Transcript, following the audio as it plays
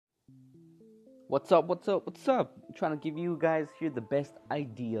What's up? What's up? What's up? I'm trying to give you guys here the best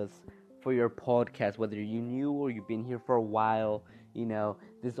ideas for your podcast, whether you're new or you've been here for a while.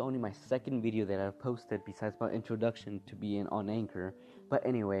 This is only my second video that I've posted besides my introduction to being on Anchor. But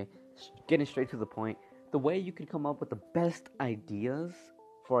anyway, getting straight to the point, the way you can come up with the best ideas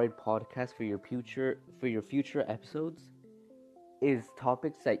for a podcast for your future episodes is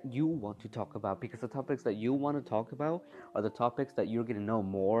topics that you want to talk about, because the topics that you want to talk about are the topics that you're going to know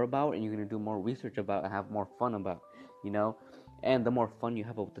more about and you're going to do more research about and have more fun about, and the more fun you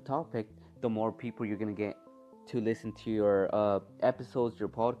have with the topic, the more people you're going to get to listen to your episodes, your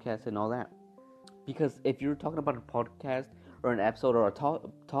podcast, and all that. Because if you're talking about a podcast or an episode or a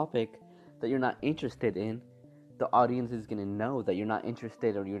topic that you're not interested in, the audience is going to know that you're not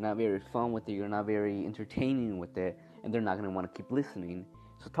interested, or you're not very fun with it, you're not very entertaining with it, and they're not going to want to keep listening.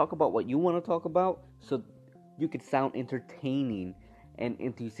 So talk about what you want to talk about so you could sound entertaining and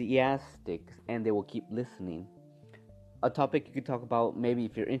enthusiastic, and they will keep listening. A topic you could talk about, maybe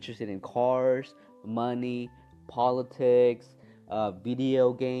if you're interested in cars, money, politics,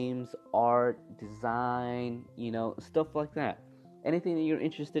 video games, art, design, stuff like that. Anything that you're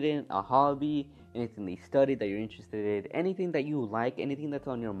interested in, a hobby, anything that you study that you're interested in, anything that you like, anything that's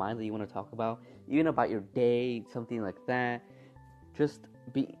on your mind that you want to talk about, even about your day, something like that. Just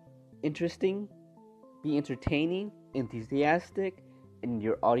be interesting, be entertaining, enthusiastic, and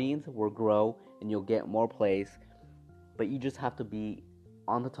your audience will grow and you'll get more plays. But you just have to be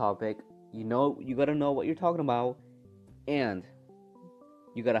on the topic. You gotta know what you're talking about, and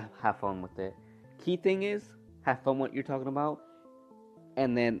you gotta have fun with it. Key thing is, have fun with what you're talking about,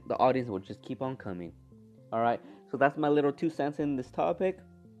 and then the audience will just keep on coming. Alright, so that's my little 2 cents in this topic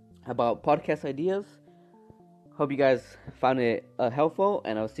about podcast ideas. Hope you guys found it helpful,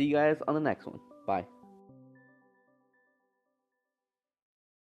 and I'll see you guys on the next one. Bye.